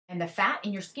the fat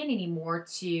in your skin anymore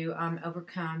to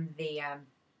overcome the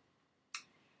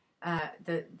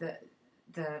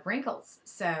wrinkles.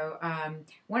 So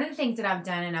one of the things that I've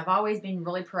done, and I've always been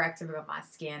really proactive about my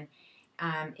skin,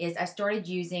 is I started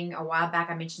using a while back.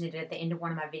 I mentioned it at the end of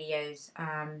one of my videos.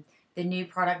 The new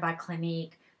product by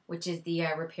Clinique, which is the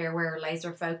Repair Wear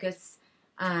Laser Focus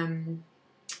serum.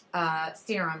 I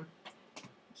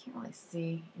can't really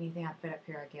see anything I put up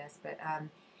here, I guess, but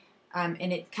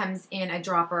and it comes in a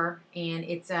dropper, and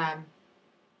it's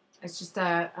just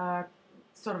a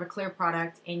sort of a clear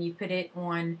product, and you put it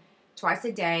on twice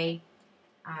a day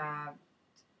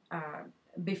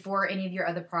before any of your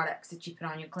other products that you put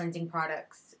on, your cleansing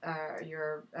products,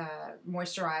 your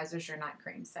moisturizers, your night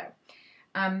cream. So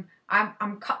I'm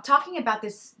talking about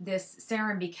this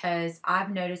serum because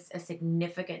I've noticed a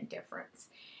significant difference,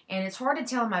 and it's hard to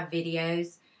tell in my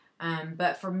videos,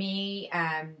 but for me,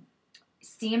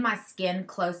 seeing my skin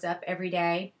close up every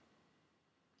day,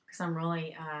 because I'm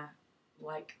really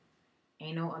like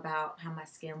anal about how my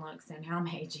skin looks and how I'm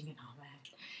aging and all that.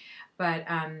 But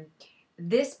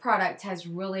this product has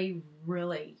really,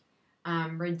 really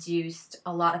reduced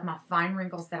a lot of my fine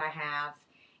wrinkles that I have,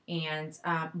 and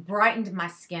brightened my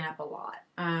skin up a lot.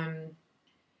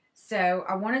 So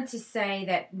I wanted to say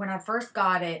that when I first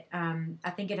got it,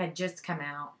 I think it had just come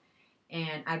out,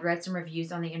 and I'd read some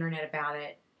reviews on the internet about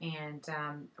it, and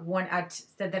I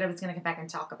said that I was going to come back and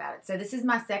talk about it. So this is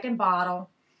my second bottle,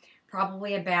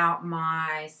 probably about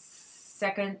my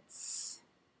second,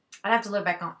 I'd have to look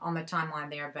back on the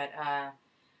timeline there, but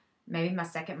maybe my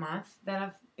second month that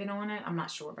I've been on it. I'm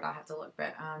not sure, but I'll have to look.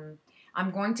 But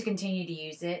I'm going to continue to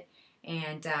use it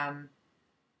and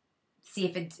see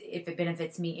if it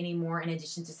benefits me anymore in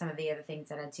addition to some of the other things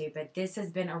that I do. But this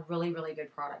has been a really, really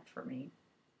good product for me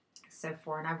so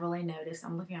far, and I've really noticed.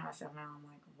 I'm looking at myself now. I'm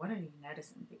like, what are you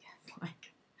noticing? Because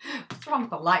like, what's wrong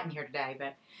with the light in here today?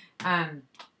 But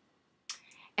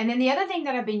and then the other thing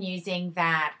that I've been using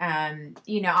that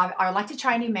you know, I like to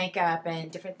try new makeup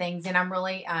and different things, and I'm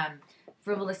really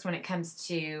frivolous when it comes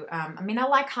to, I mean, I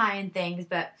like high-end things,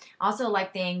 but I also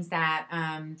like things that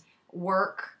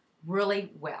work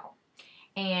really well.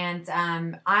 And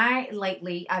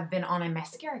lately, I've been on a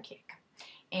mascara kick.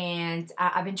 And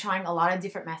I've been trying a lot of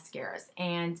different mascaras.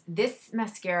 And this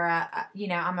mascara, you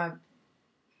know, I'm a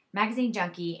magazine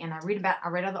junkie, and I read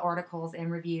all the articles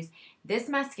and reviews. This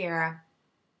mascara,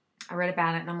 I read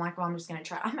about it, and I'm like, well, I'm just going to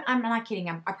try. I'm not kidding.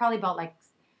 I probably bought like,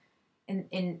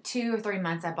 in 2 or 3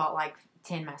 months, I bought like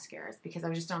 10 mascaras because I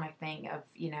was just on a thing of,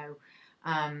 you know,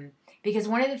 because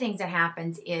one of the things that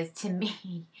happens is, to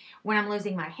me, when I'm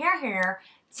losing my hair,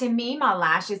 to me, my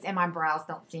lashes and my brows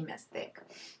don't seem as thick.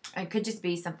 It could just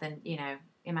be something, you know,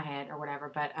 in my head or whatever.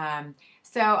 But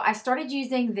so I started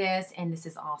using this, and this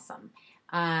is awesome.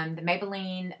 The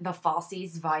Maybelline The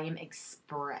Falsies Volume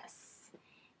Express.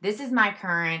 This is my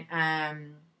current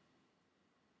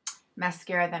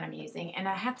mascara that I'm using, and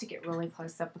I have to get really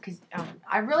close up because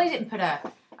I really didn't put a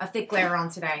thick layer on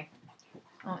today.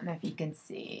 I don't know if you can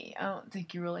see. I don't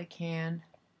think you really can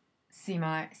see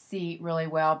really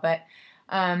well, but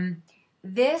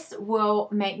this will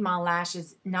make my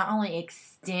lashes not only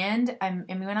extend. I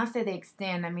mean, when I say they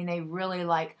extend, I mean they really,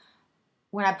 like,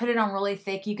 when I put it on really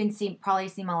thick, you can probably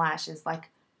see my lashes like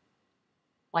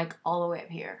all the way up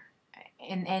here.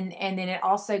 And then it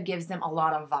also gives them a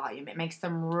lot of volume. It makes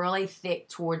them really thick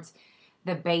towards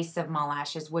the base of my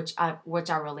lashes, which I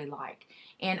really like.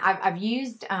 And I've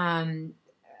used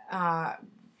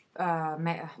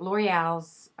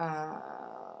L'Oreal's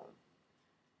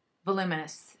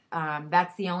Voluminous.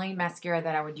 That's the only mascara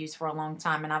that I would use for a long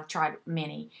time, and I've tried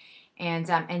many.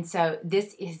 And so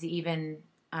this is even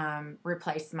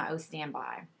replaced my O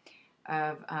Standby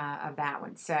of that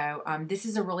one. So this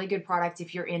is a really good product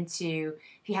if you're into,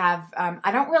 if you have,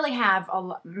 I don't really have,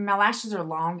 my lashes are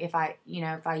long if I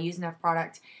use enough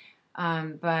product.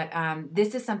 But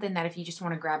this is something that if you just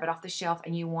want to grab it off the shelf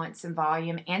and you want some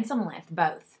volume and some length,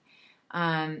 both.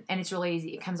 And it's really easy.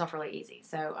 It comes off really easy.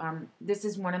 So this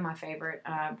is one of my favorite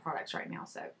products right now.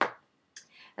 So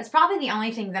that's probably the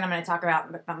only thing that I'm going to talk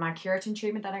about my keratin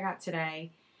treatment that I got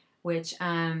today, which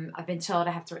I've been told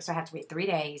I have to wait 3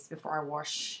 days before I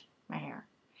wash my hair.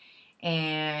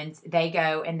 And they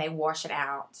go and they wash it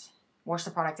out, wash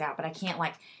the product out. But I can't,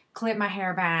 like, clip my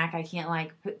hair back. I can't,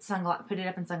 like, put it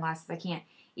up in sunglasses. I can't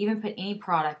even put any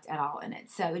product at all in it.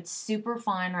 So it's super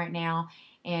fine right now,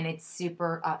 and it's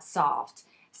super soft.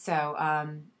 So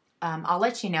I'll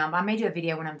let you know. I may do a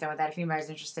video when I'm done with that if anybody's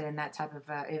interested in that type of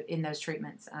in those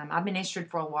treatments. I've been interested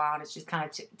for a while, and it's just kind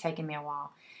of taken me a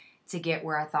while to get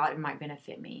where I thought it might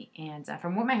benefit me. And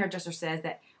from what my hairdresser says,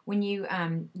 that when you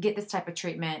get this type of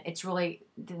treatment, it's really,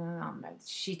 I don't know,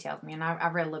 she tells me, and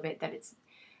I've read a little bit that it's,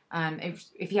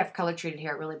 if you have color treated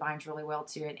hair, it really binds really well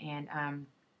to it. And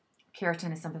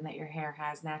keratin is something that your hair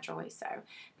has naturally. So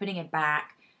putting it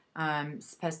back is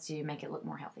supposed to make it look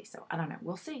more healthy. So I don't know.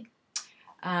 We'll see.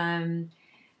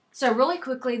 So really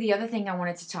quickly, the other thing I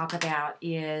wanted to talk about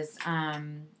is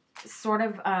sort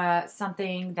of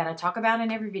something that I talk about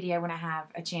in every video when I have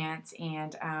a chance.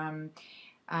 And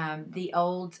the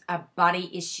old body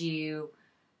issue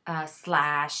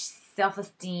slash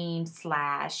self-esteem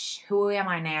slash who am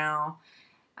I now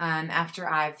after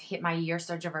I've hit my year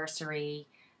surgiversary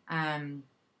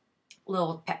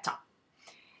little pep talk.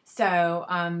 So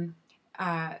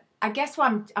I guess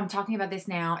why I'm talking about this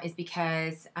now is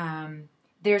because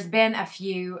there's been a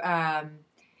few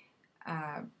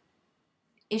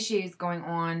issues going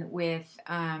on with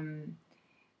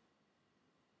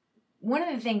one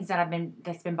of the things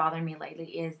that's been bothering me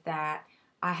lately is that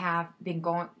I have been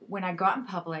when I go out in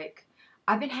public,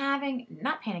 I've been having,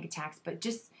 not panic attacks, but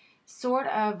just sort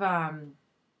of,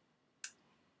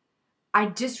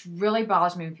 it just really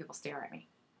bothers me when people stare at me.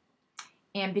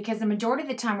 And because the majority of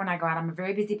the time when I go out, I'm a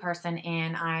very busy person,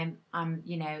 and I'm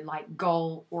you know, like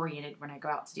goal-oriented when I go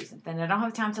out to do something. I don't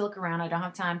have time to look around. I don't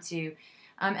have time to,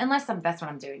 unless that's what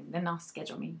I'm doing, then I'll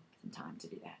schedule me some time to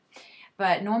do that.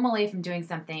 But normally if I'm doing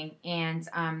something, and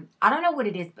I don't know what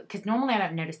it is, because normally I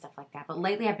don't notice stuff like that, but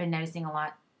lately I've been noticing a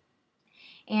lot.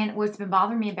 And what's been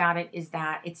bothering me about it is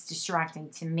that it's distracting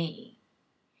to me.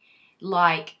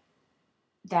 Like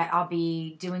that I'll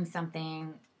be doing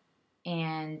something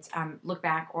and look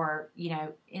back, or, you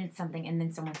know, in something, and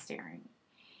then someone's staring.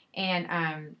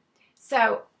 And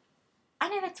so I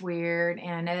know that's weird,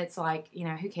 and I know it's like, you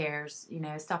know, who cares, you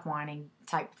know, stop whining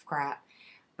type of crap.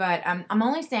 But I'm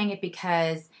only saying it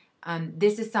because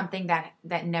this is something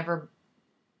that never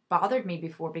bothered me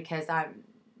before, because I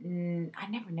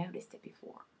never noticed it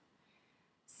before.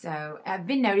 So I've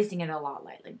been noticing it a lot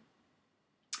lately.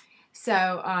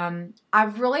 So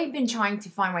I've really been trying to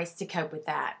find ways to cope with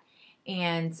that.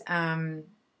 And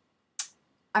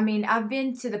I mean, I've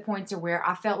been to the point to where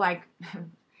I felt like,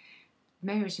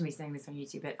 maybe I shouldn't be saying this on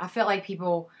YouTube, but I felt like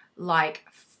people like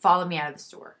followed me out of the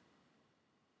store.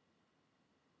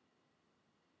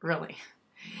 Really.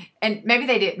 And maybe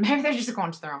they did. Maybe they're just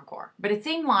going to their own car. But it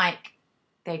seemed like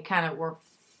they kind of were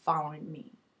following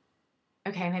me.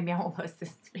 Okay, maybe I won't post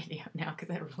this video now because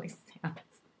that really sounds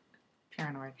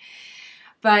paranoid.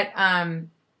 But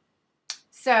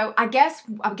so I guess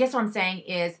what I'm saying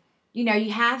is, you know,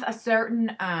 you have a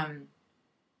certain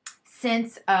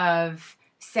sense of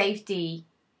safety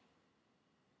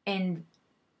in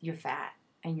your fat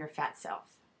and your fat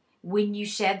self. When you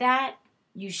shed that,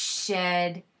 you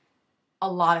shed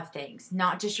a lot of things,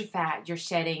 not just your fat. You're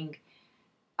shedding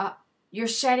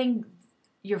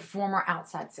your former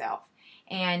outside self,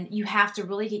 and you have to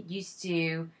really get used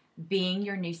to being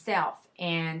your new self.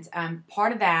 And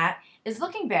part of that is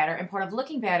looking better, and part of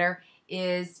looking better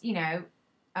is, you know,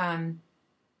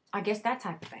 I guess that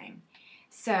type of thing.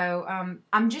 So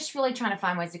I'm just really trying to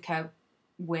find ways to cope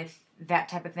with that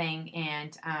type of thing,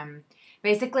 and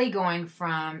basically going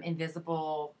from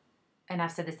invisible, and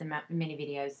I've said this in many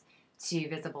videos, to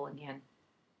visible again.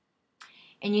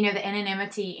 And you know, the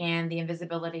anonymity and the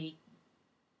invisibility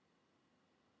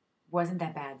wasn't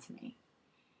that bad to me.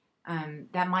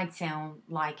 That might sound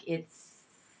like it's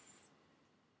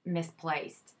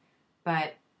misplaced,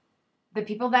 but the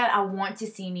people that I want to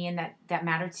see me and that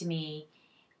matter to me,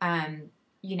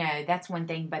 you know, that's one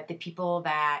thing. But the people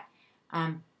that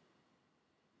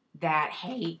that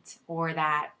hate, or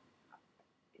that,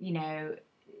 you know,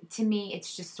 to me,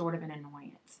 it's just sort of an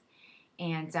annoyance.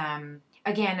 And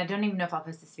again, I don't even know if I'll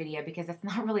post this video because it's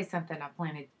not really something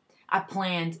I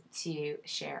planned to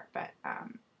share. But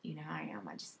you know how I am.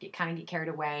 I just kind of get carried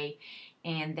away,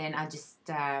 and then I just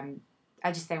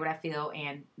say what I feel,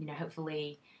 and you know,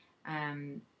 hopefully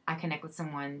I connect with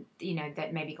someone, you know,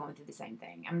 that may be going through the same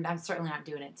thing. I'm certainly not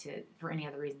doing it for any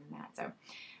other reason than that. So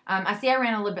I see I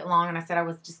ran a little bit long, and I said I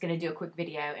was just going to do a quick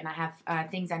video, and I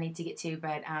have things I need to get to,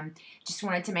 but just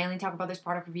wanted to mainly talk about those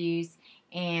product reviews.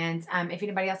 And if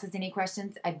anybody else has any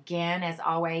questions, again, as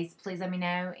always, please let me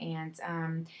know, and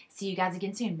see you guys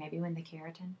again soon. Maybe when the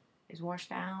keratin is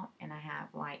washed out and I have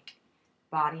like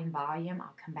body and volume,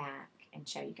 I'll come back and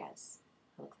show you guys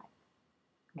what it looks like.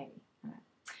 Maybe.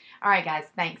 All right, guys.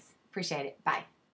 Thanks. Appreciate it. Bye.